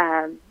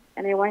 And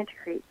I wanted to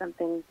create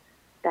something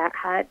that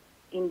had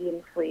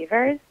Indian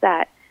flavors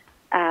that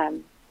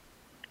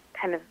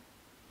kind of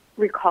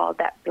recalled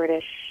that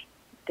British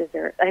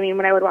dessert. I mean,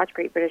 when I would watch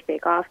Great British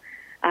Bake Off,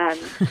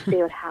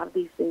 they would have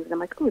these things, and I'm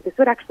like, ooh, this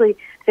would actually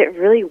fit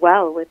really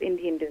well with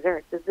Indian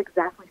desserts. This is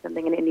exactly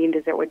something an Indian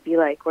dessert would be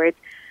like, where it's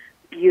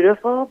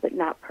beautiful but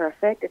not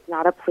perfect. It's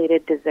not a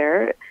plated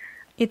dessert.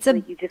 It's a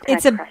you just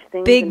kind of crush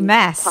things big and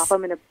mess. Pop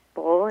them in a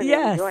bowl and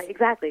enjoy.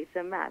 Exactly, it's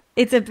a mess.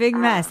 It's a big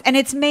mess, and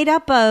it's made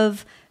up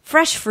of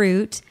fresh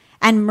fruit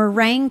and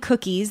meringue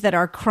cookies that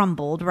are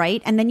crumbled,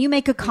 right? And then you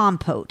make a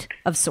compote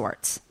of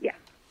sorts.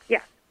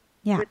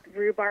 Yeah. With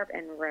rhubarb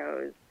and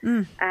rose.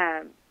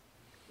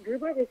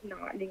 Rhubarb is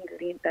not an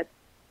ingredient that's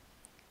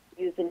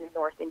used in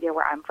North India,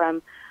 where I'm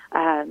from,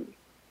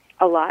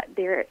 a lot.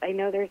 I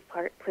know there's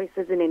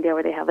places in India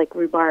where they have like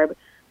rhubarb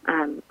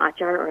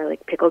achar or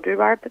like pickled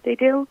rhubarb that they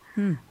do,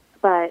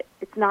 but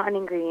it's not an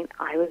ingredient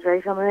I was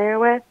very familiar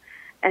with.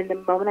 And the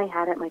moment I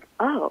had it, I'm like,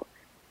 oh,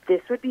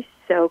 this would be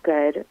so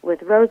good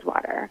with rose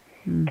water,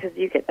 because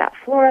you get that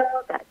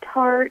floral, that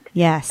tart.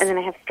 Yes. And then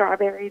I have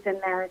strawberries in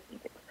there, so you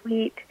get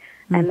sweet,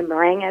 and the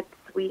meringue adds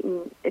sweet,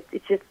 and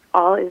it's just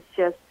all is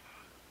just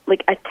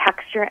like a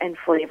texture and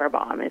flavor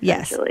bomb,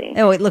 essentially. Yes.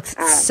 Oh, it looks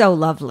so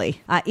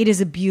lovely. It is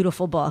a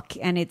beautiful book,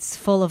 and it's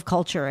full of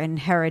culture and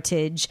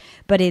heritage,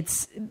 but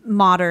it's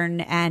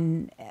modern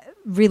and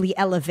really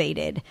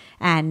elevated.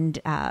 And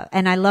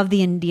I love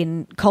the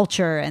Indian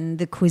culture and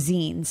the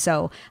cuisine,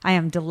 so I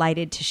am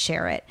delighted to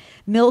share it.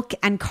 Milk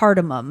and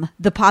Cardamom,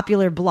 the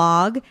popular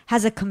blog,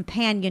 has a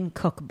companion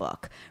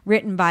cookbook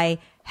written by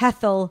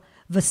Hethel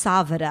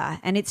Vasavada,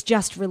 and it's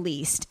just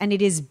released, and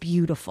it is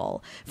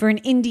beautiful. For an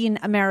Indian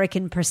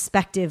American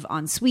perspective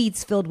on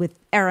sweets filled with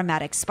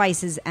aromatic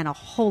spices and a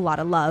whole lot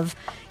of love,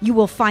 you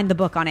will find the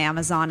book on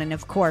Amazon, and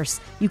of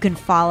course, you can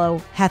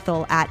follow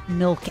Hethel at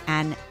Milk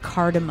and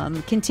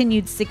Cardamom.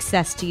 Continued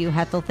success to you,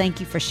 Hethel. Thank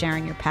you for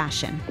sharing your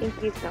passion.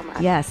 Thank you so much.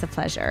 Yes, a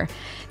pleasure.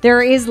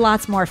 There is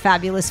lots more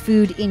fabulous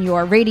food in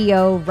your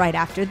radio right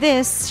after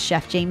this.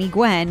 Chef Jamie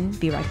Gwen,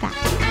 be right back.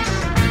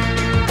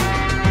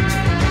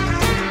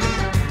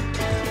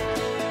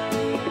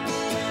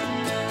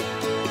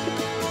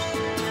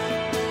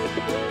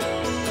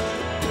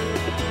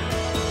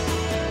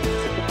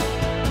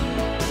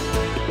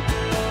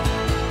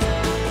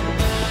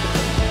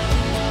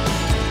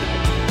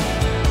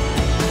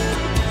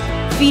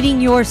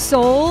 Feeding your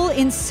soul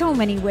in so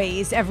many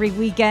ways every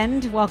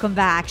weekend. Welcome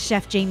back.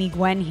 Chef Jamie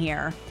Gwen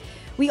here.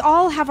 We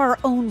all have our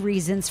own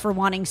reasons for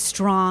wanting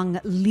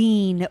strong,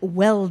 lean,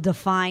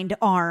 well-defined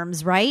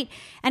arms, right?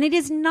 And it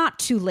is not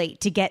too late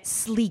to get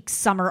sleek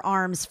summer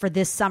arms for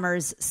this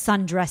summer's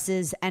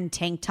sundresses and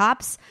tank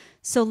tops.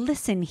 So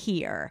listen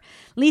here.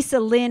 Lisa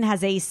Lynn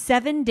has a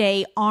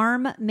 7-day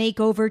arm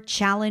makeover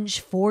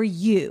challenge for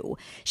you.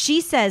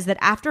 She says that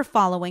after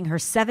following her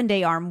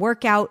 7-day arm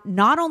workout,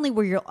 not only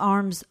will your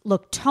arms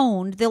look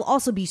toned, they'll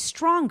also be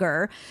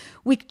stronger,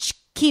 which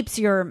keeps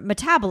your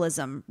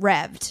metabolism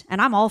revved. And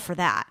I'm all for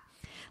that.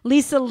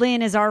 Lisa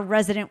Lynn is our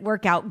resident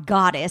workout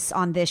goddess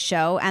on this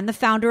show and the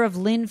founder of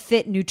Lynn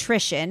Fit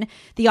Nutrition,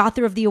 the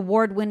author of the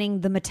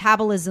award-winning The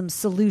Metabolism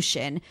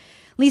Solution.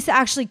 Lisa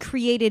actually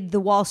created the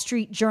Wall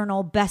Street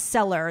Journal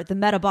bestseller, The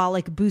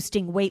Metabolic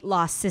Boosting Weight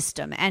Loss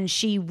System, and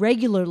she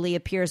regularly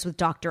appears with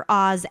Dr.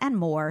 Oz and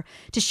more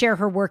to share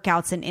her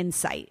workouts and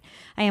insight.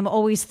 I am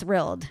always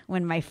thrilled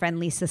when my friend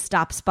Lisa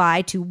stops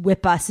by to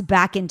whip us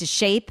back into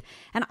shape,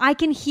 and I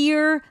can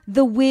hear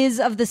the whiz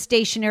of the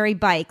stationary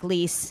bike,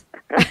 Lise.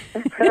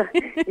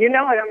 You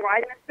know it, I'm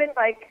riding a spin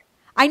bike.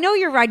 I know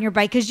you're riding your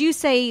bike because you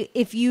say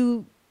if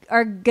you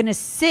are going to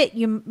sit,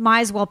 you might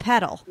as well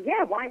pedal.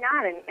 Yeah, why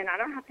not? And I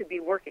don't have to be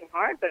working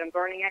hard, but I'm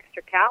burning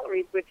extra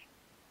calories, which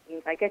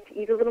means I get to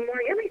eat a little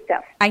more yummy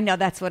stuff. I know,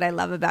 that's what I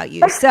love about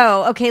you.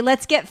 So, okay,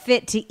 let's get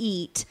fit to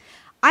eat.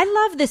 I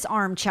love this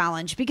arm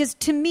challenge because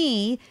to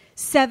me,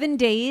 7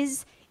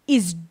 days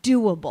is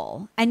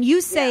doable. And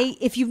you say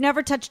if you've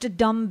never touched a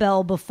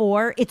dumbbell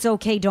before, it's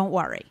okay, don't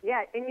worry.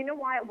 Yeah, and you know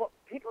why? What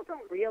people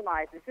don't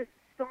realize is it's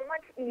so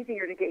much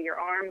easier to get your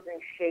arms in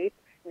shape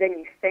than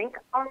you think,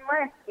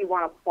 unless you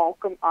want to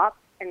bulk them up,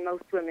 and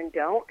most women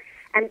don't.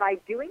 And by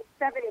doing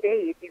 7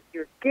 days,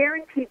 you're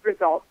guaranteed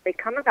results. They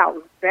come about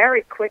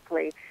very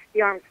quickly.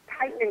 The arms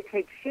tighten and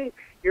take shape.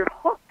 You're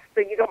hooked,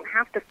 so you don't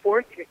have to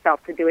force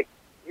yourself to do it.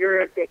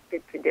 You're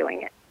addicted to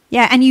doing it.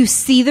 Yeah, and you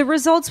see the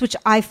results, which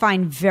I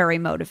find very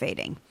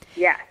motivating.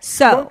 Yes.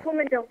 So most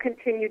women don't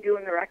continue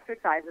doing their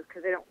exercises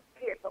because they don't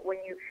see it, but when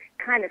you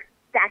kind of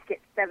stack it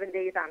 7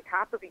 days on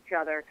top of each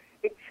other,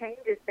 it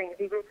changes things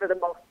even for the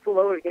most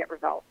slow to get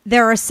results.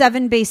 There are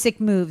 7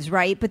 basic moves,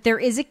 right? But there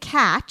is a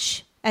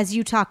catch, as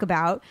you talk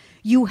about.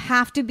 You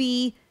have to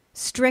be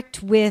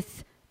strict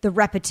with the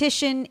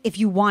repetition if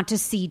you want to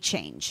see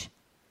change.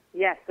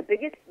 Yes, the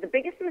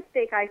biggest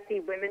mistake I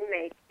see women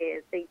make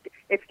is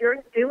if you're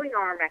doing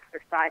arm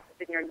exercises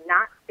and you're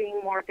not seeing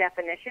more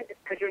definition, it's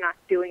because you're not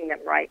doing them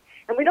right.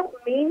 And we don't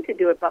mean to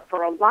do it, but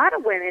for a lot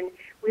of women,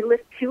 we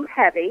lift too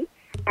heavy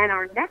and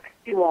our necks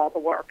do all the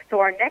work. So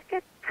our neck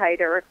gets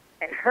tighter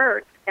and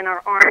hurts, and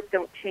our arms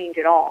don't change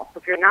at all. So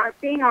if you're not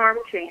seeing arm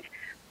change,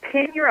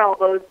 pin your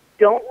elbows,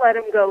 don't let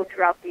them go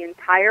throughout the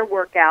entire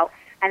workout,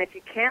 and if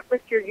you can't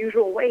lift your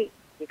usual weight,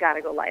 you got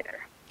to go lighter.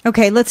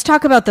 Okay, let's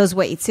talk about those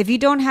weights. If you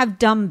don't have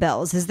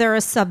dumbbells, is there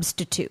a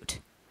substitute?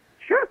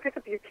 Sure, pick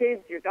up your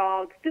kids, your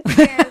dogs, soup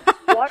cans,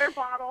 water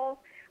bottles.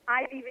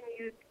 I've even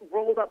used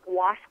rolled up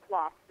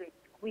washcloths and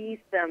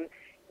squeezed them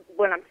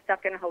when I'm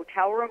stuck in a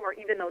hotel room, or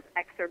even those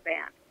Exer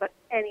bands, but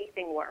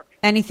anything works.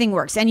 Anything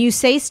works. And you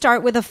say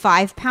start with a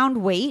 5-pound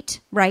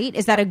weight, right?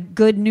 Is that a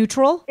good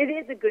neutral? It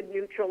is a good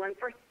neutral, and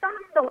for some,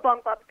 they'll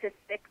bump up to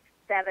 6,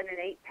 7, and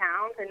 8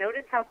 pounds, and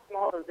notice how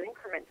small those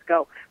increments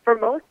go. For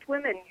most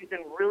women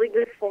using really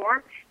good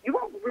form, you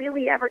won't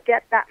really ever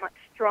get that much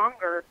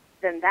stronger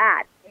than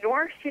that,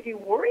 nor should you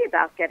worry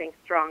about getting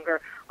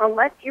stronger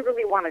unless you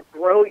really want to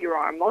grow your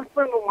arm. Most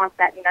women want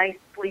that nice,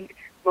 sleek,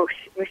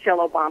 Michelle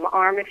Obama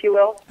arm, if you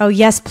will. Oh,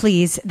 yes,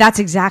 please. That's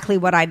exactly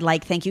what I'd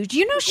like. Thank you. Do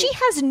you know she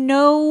has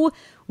no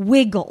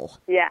wiggle?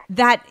 Yeah.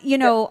 That,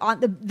 on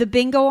the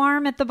bingo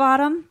arm at the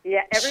bottom?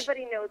 Yeah,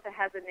 everybody knows it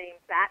has a name,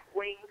 bat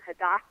wing,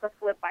 Hadassah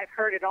flip. I've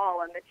heard it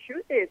all. And the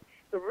truth is,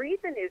 the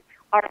reason is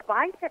Our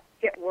biceps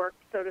get worked,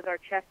 so does our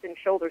chest and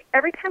shoulders.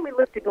 Every time we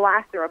lift a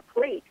glass or a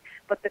plate,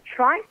 but the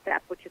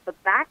tricep, which is the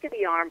back of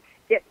the arm,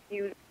 gets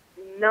used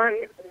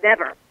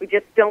never. We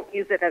just don't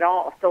use it at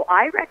all. So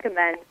I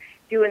recommend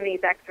doing these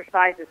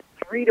exercises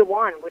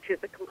 3-to-1, which is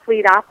the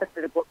complete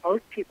opposite of what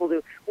most people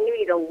do. We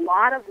need a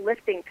lot of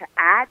lifting to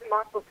add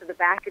muscle to the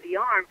back of the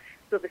arm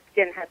so the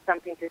skin has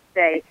something to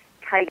stay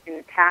tight and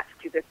attached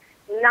to this.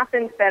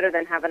 Nothing's better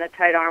than having a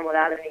tight arm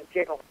without any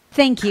jiggle.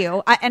 Thank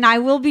you. And I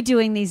will be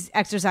doing these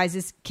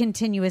exercises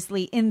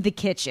continuously in the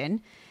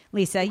kitchen.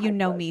 Lisa, you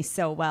know me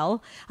so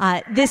well.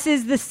 This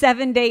is the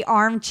 7-day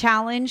arm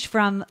challenge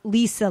from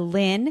Lisa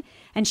Lynn.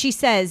 And she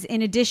says,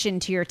 in addition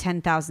to your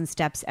 10,000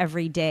 steps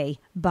every day,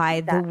 by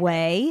the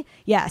way,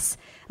 yes,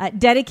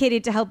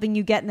 dedicated to helping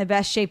you get in the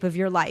best shape of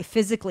your life,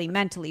 physically,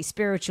 mentally,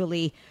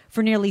 spiritually.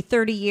 For nearly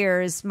 30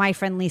 years, my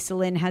friend Lisa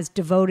Lynn has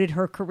devoted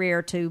her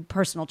career to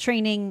personal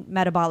training,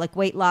 metabolic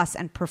weight loss,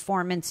 and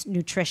performance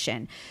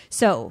nutrition.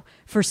 So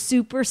for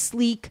super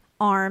sleek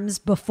arms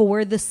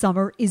before the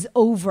summer is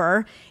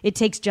over, it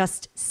takes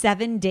just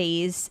 7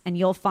 days, and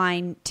you'll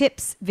find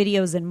tips,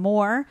 videos, and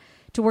more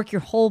to work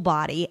your whole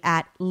body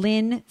at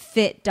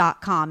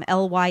lynfit.com,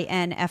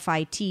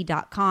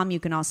 LYNFIT.com. You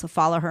can also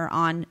follow her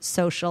on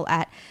social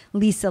at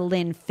Lisa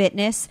Lynn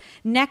Fitness.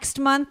 Next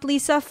month,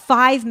 Lisa,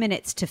 5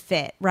 minutes to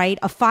fit, right?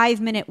 A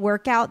 5-minute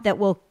workout that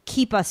will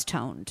keep us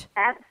toned.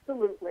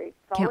 Absolutely.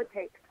 That's all it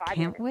takes. 5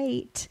 minutes. Can't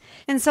wait.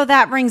 And so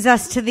that brings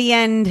us to the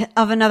end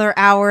of another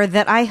hour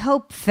that I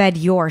hope fed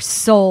your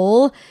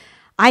soul.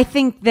 I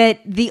think that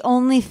the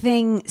only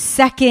thing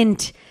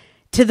second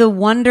to the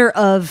wonder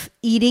of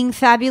eating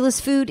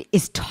fabulous food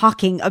is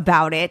talking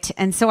about it.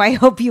 And so I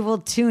hope you will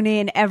tune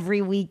in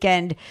every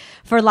weekend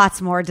for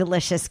lots more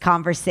delicious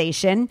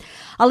conversation.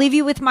 I'll leave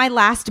you with my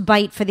last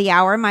bite for the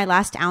hour, my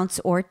last ounce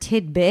or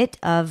tidbit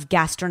of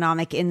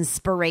gastronomic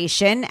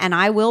inspiration. And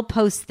I will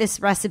post this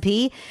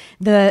recipe,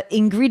 the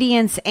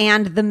ingredients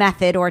and the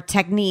method or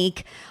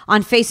technique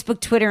on Facebook,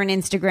 Twitter, and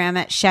Instagram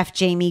at Chef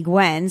Jamie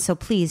Gwen. So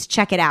please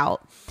check it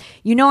out.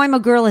 You know I'm a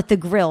girl at the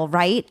grill,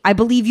 right? I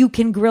believe you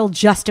can grill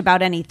just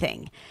about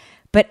anything.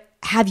 But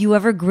have you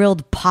ever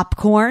grilled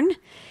popcorn?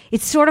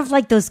 It's sort of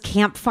like those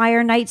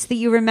campfire nights that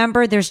you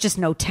remember. There's just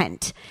no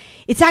tent.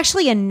 It's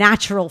actually a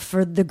natural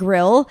for the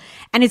grill,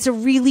 and it's a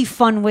really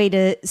fun way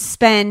to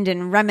spend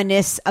and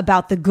reminisce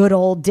about the good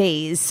old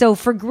days. So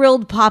for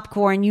grilled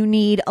popcorn, you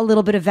need a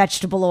little bit of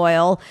vegetable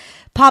oil,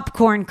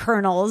 popcorn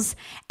kernels,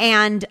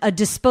 and a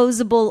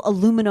disposable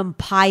aluminum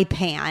pie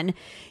pan.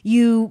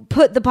 You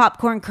put the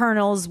popcorn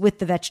kernels with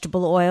the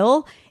vegetable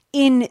oil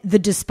in the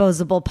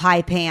disposable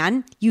pie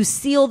pan. You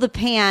seal the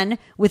pan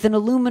with an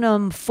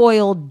aluminum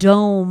foil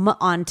dome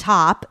on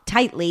top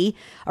tightly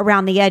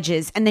around the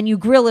edges, and then you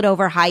grill it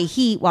over high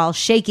heat while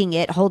shaking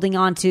it, holding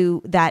onto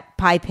that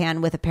pie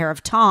pan with a pair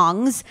of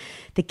tongs.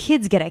 The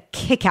kids get a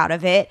kick out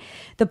of it.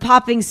 The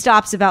popping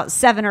stops about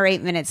 7 or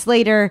 8 minutes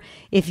later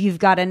if you've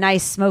got a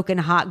nice smoking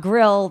hot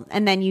grill,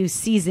 and then you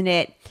season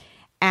it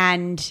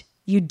and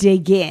you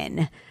dig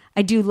in.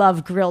 I do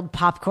love grilled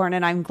popcorn,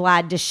 and I'm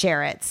glad to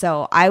share it.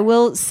 So I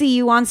will see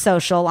you on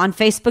social, on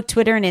Facebook,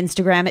 Twitter, and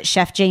Instagram at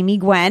Chef Jamie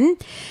Gwen.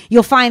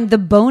 You'll find the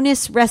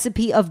bonus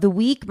recipe of the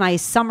week, my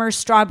summer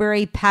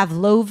strawberry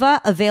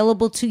pavlova,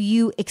 available to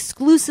you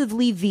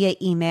exclusively via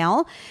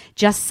email.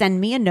 Just send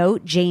me a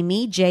note,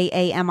 Jamie, Jamie,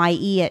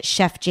 at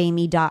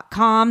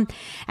chefjamie.com.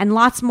 And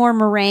lots more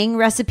meringue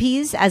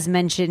recipes, as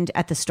mentioned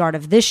at the start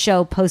of this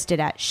show,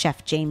 posted at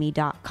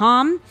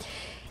chefjamie.com.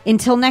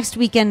 Until next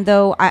weekend,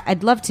 though,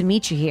 I'd love to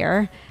meet you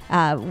here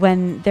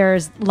when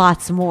there's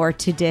lots more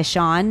to dish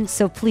on.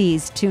 So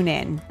please tune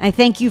in. I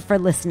thank you for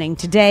listening.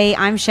 Today,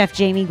 I'm Chef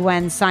Jamie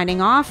Gwen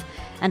signing off,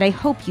 and I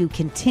hope you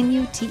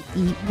continue to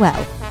eat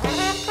well.